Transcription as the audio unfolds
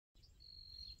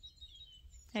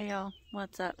Hey y'all,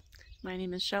 what's up? My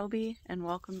name is Shelby and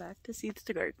welcome back to Seeds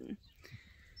to Garden.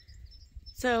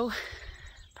 So,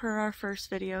 per our first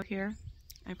video here,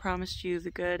 I promised you the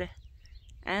good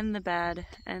and the bad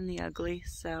and the ugly,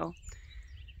 so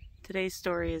today's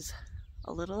story is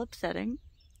a little upsetting,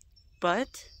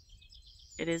 but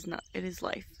it is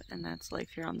life, and that's life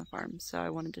here on the farm, so I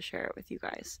wanted to share it with you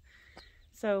guys.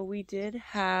 So we did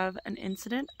have an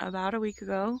incident about a week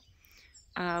ago.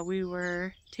 We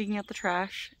were taking out the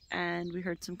trash and we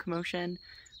heard some commotion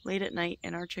late at night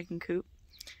in our chicken coop.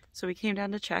 So we came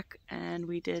down to check, and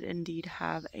we did indeed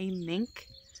have a mink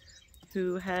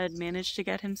who had managed to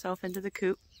get himself into the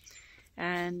coop.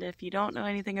 And if you don't know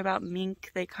anything about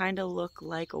mink, they kind of look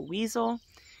like a weasel.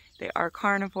 They are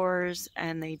carnivores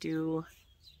and they do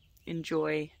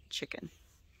enjoy chicken.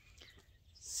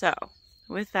 So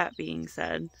with that being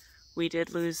said, we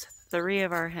did lose 3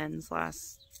 of our hens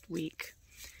last week.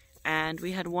 And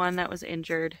we had one that was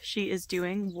injured. She is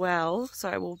doing well, so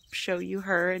I will show you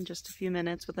her in just a few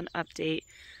minutes with an update.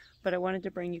 But I wanted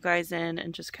to bring you guys in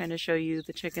and just kind of show you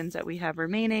the chickens that we have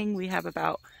remaining. We have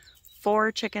about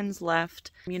 4 chickens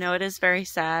left. You know, it is very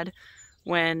sad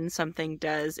when something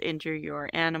does injure your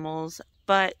animals,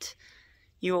 but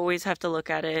you always have to look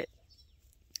at it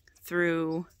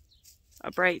through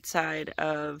a bright side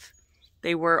of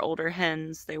they were older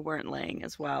hens, they weren't laying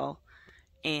as well.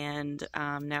 And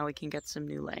now we can get some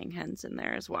new laying hens in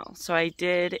there as well. So I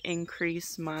did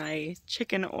increase my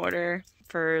chicken order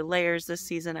for layers this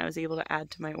season. I was able to add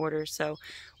to my order, so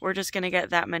we're just going to get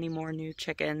that many more new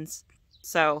chickens.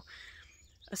 So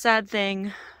a sad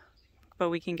thing,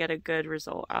 but we can get a good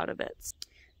result out of it.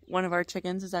 One of our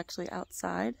chickens is actually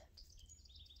outside.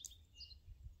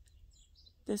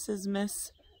 This is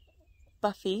Miss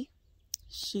Buffy.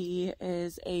 She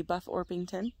is a Buff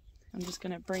Orpington. I'm just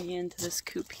going to bring you into this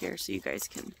coop here so you guys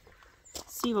can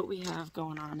see what we have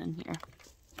going on in here.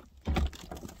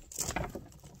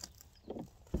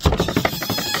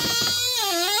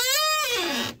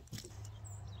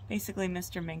 Basically,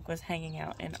 Mr. Mink was hanging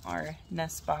out in our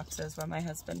nest boxes when my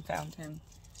husband found him.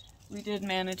 We did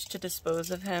manage to dispose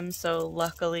of him, so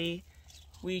luckily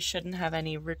we shouldn't have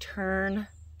any return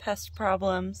pest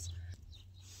problems.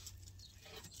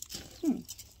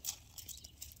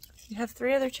 We have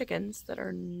 3 other chickens that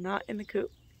are not in the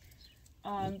coop.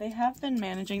 They have been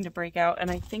managing to break out, and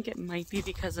I think it might be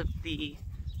because of the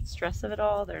stress of it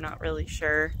all. They're not really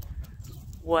sure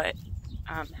what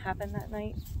happened that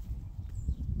night.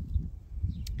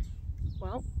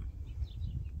 Well,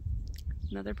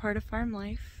 another part of farm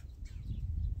life.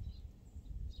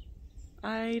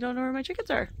 I don't know where my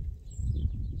chickens are.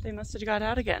 They must have got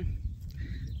out again.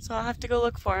 So I'll have to go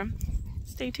look for them.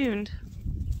 Stay tuned.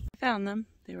 I found them.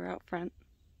 They were out front.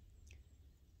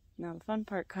 Now the fun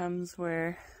part comes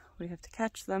where we have to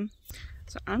catch them.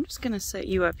 So I'm just going to set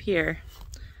you up here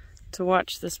to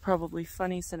watch this probably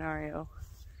funny scenario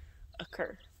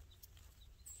occur.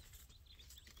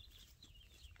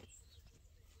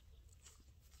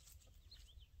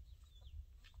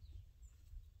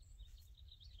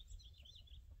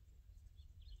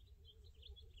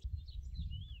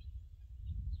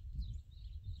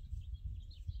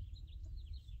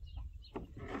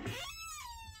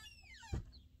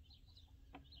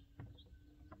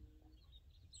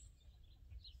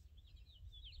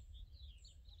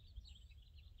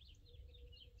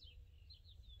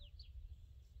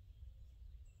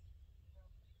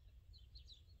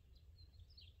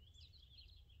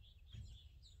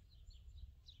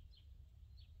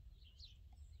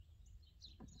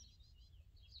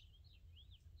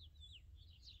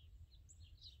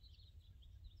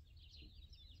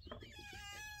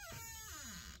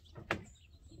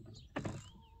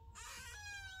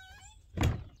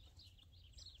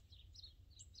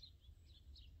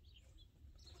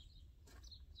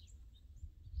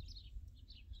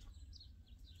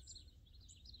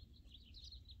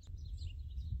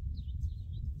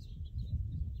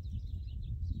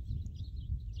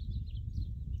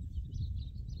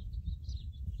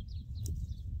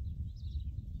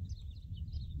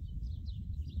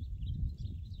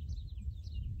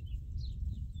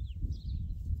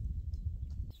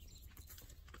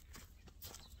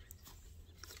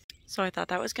 So I thought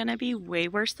that was going to be way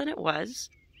worse than it was.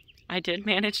 I did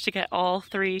manage to get all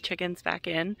 3 chickens back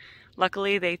in.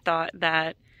 Luckily, they thought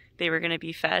that they were going to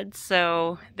be fed,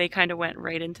 so they kind of went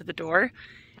right into the door.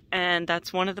 And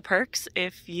that's one of the perks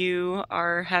if you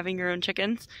are having your own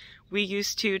chickens. We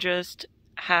used to just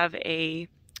have a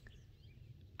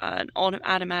an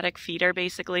automatic feeder.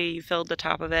 Basically, you filled the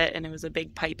top of it and it was a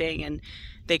big piping, and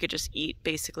they could just eat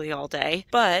basically all day.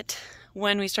 But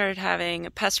when we started having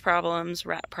pest problems,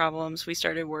 rat problems, we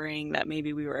started worrying that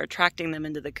maybe we were attracting them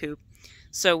into the coop.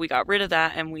 So we got rid of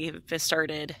that, and we have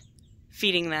started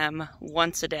feeding them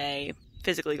once a day,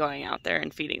 physically going out there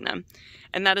and feeding them.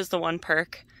 And that is the one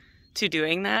perk to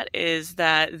doing that, is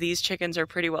that these chickens are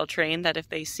pretty well trained that if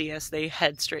they see us, they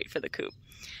head straight for the coop.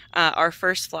 Our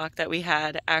first flock that we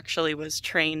had actually was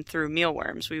trained through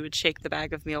mealworms. We would shake the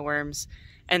bag of mealworms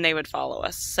and they would follow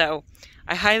us. So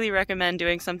I highly recommend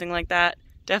doing something like that.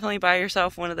 Definitely buy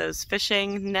yourself one of those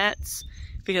fishing nets,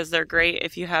 because they're great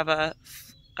if you have a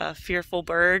fearful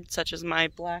bird such as my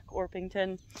black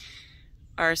Orpington,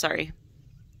 or sorry,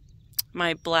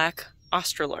 my black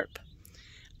Australorp.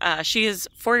 She is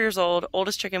 4 years old,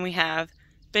 oldest chicken we have,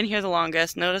 been here the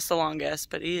longest, noticed the longest,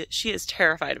 but she is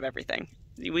terrified of everything.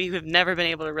 We have never been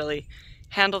able to really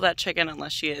handle that chicken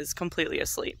unless she is completely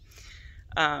asleep.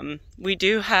 We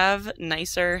do have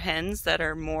nicer hens that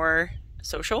are more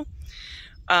social.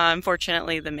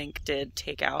 Unfortunately, the mink did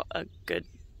take out a good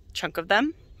chunk of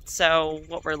them. So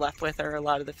what we're left with are a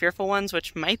lot of the fearful ones,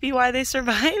 which might be why they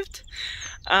survived.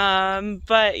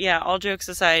 But yeah, all jokes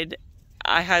aside,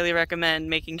 I highly recommend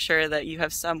making sure that you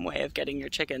have some way of getting your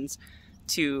chickens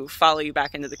to follow you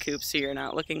back into the coop, so you're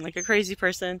not looking like a crazy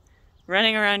person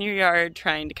running around your yard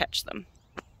trying to catch them.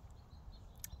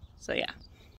 So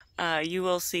yeah, you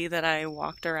will see that I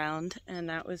walked around, and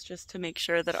that was just to make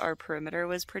sure that our perimeter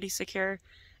was pretty secure.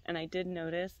 And I did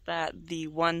notice that the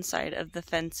one side of the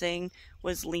fencing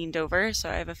was leaned over, so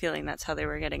I have a feeling that's how they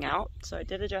were getting out. So I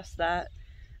did adjust that.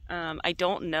 I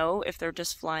don't know if they're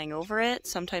just flying over it.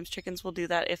 Sometimes chickens will do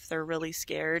that if they're really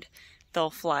scared. They'll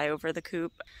fly over the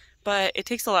coop. But it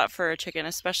takes a lot for a chicken,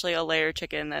 especially a layer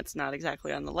chicken that's not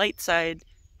exactly on the light side,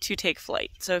 to take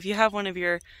flight. So if you have one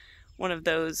of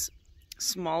those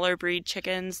smaller breed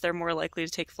chickens, they're more likely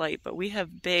to take flight. But we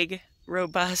have big,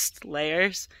 robust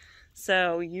layers.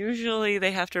 So usually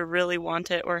they have to really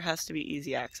want it, or it has to be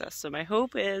easy access. So my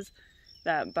hope is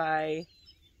that by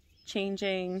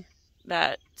changing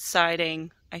that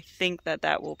siding, I think that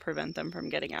that will prevent them from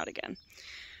getting out again.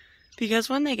 Because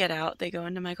when they get out, they go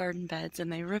into my garden beds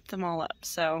and they rip them all up.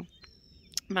 So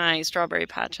my strawberry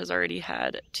patch has already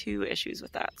had 2 issues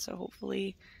with that. So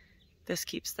hopefully this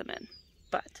keeps them in.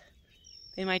 But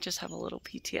they might just have a little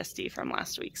PTSD from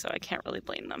last week, so I can't really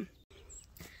blame them.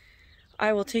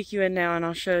 I will take you in now and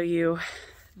I'll show you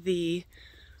the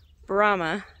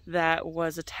Brahma that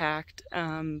was attacked,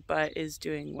 but is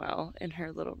doing well in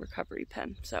her little recovery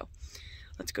pen. So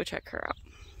let's go check her out.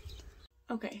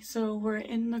 Okay, so we're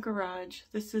in the garage.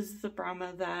 This is the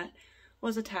Brahma that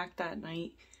was attacked that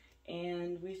night,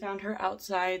 and we found her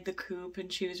outside the coop,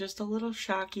 and she was just a little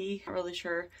shocky, not really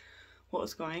sure what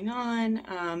was going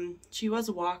on. She was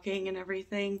walking and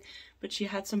everything, but she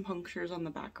had some punctures on the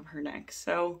back of her neck.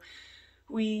 So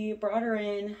we brought her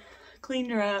in,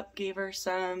 cleaned her up, gave her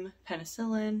some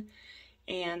penicillin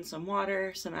and some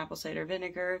water, some apple cider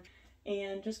vinegar,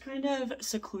 and just kind of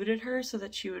secluded her so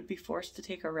that she would be forced to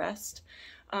take a rest.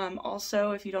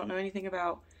 Also, if you don't know anything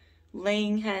about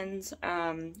laying hens,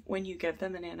 when you give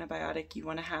them an antibiotic, you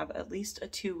want to have at least a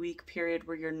 2-week period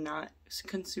where you're not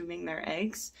consuming their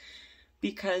eggs,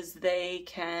 because they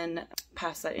can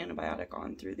pass that antibiotic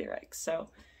on through their eggs. So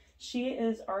she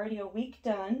is already a week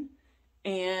done,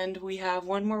 and we have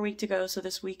 1 more week to go. So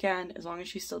this weekend, as long as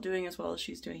she's still doing as well as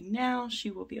she's doing now, she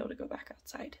will be able to go back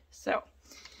outside. So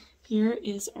here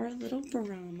is our little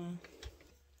Brahma.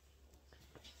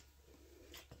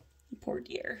 Poor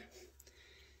dear.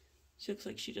 She looks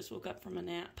like she just woke up from a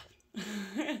nap.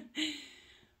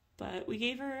 But we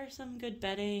gave her some good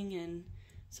bedding and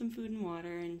some food and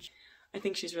water, and I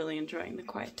think she's really enjoying the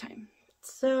quiet time.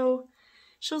 So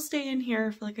she'll stay in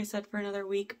here, like I said, for another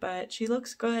week, but she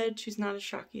looks good. She's not as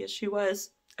shocky as she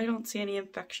was. I don't see any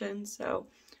infections, so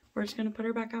we're just going to put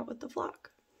her back out with the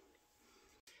flock.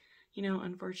 You know,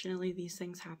 unfortunately, these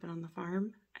things happen on the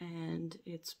farm, and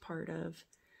it's part of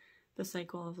the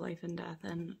cycle of life and death.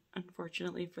 And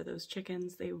unfortunately for those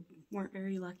chickens, they weren't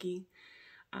very lucky.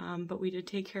 But we did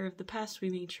take care of the pest. We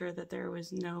made sure that there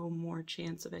was no more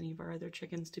chance of any of our other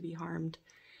chickens to be harmed.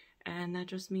 And that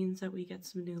just means that we get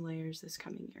some new layers this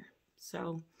coming year.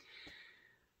 So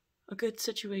a good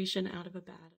situation out of a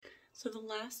bad. So the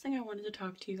last thing I wanted to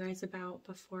talk to you guys about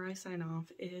before I sign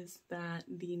off is that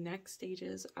the next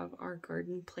stages of our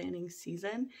garden planning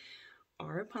season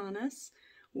are upon us.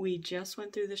 We just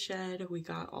went through the shed. We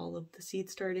got all of the seed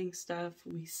starting stuff.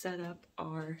 We set up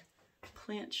our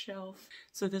plant shelf.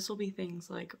 So this will be things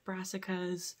like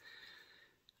brassicas,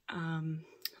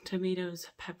 tomatoes,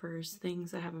 peppers,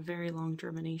 things that have a very long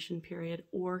germination period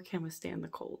or can withstand the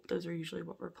cold. Those are usually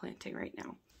what we're planting right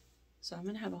now. So I'm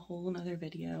going to have a whole nother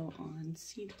video on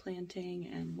seed planting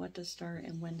and what to start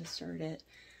and when to start it.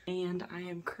 And I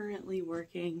am currently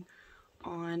working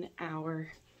on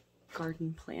our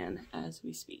garden plan as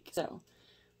we speak. So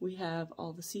we have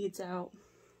all the seeds out,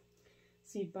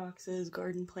 seed boxes,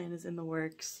 garden plan is in the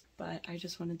works, but I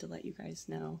just wanted to let you guys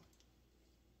know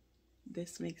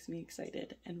this makes me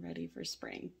excited and ready for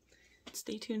spring.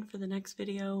 Stay tuned for the next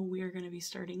video. We are going to be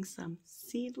starting some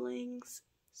seedlings.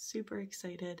 Super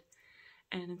excited.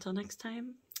 And until next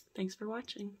time, thanks for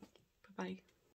watching. Bye-bye.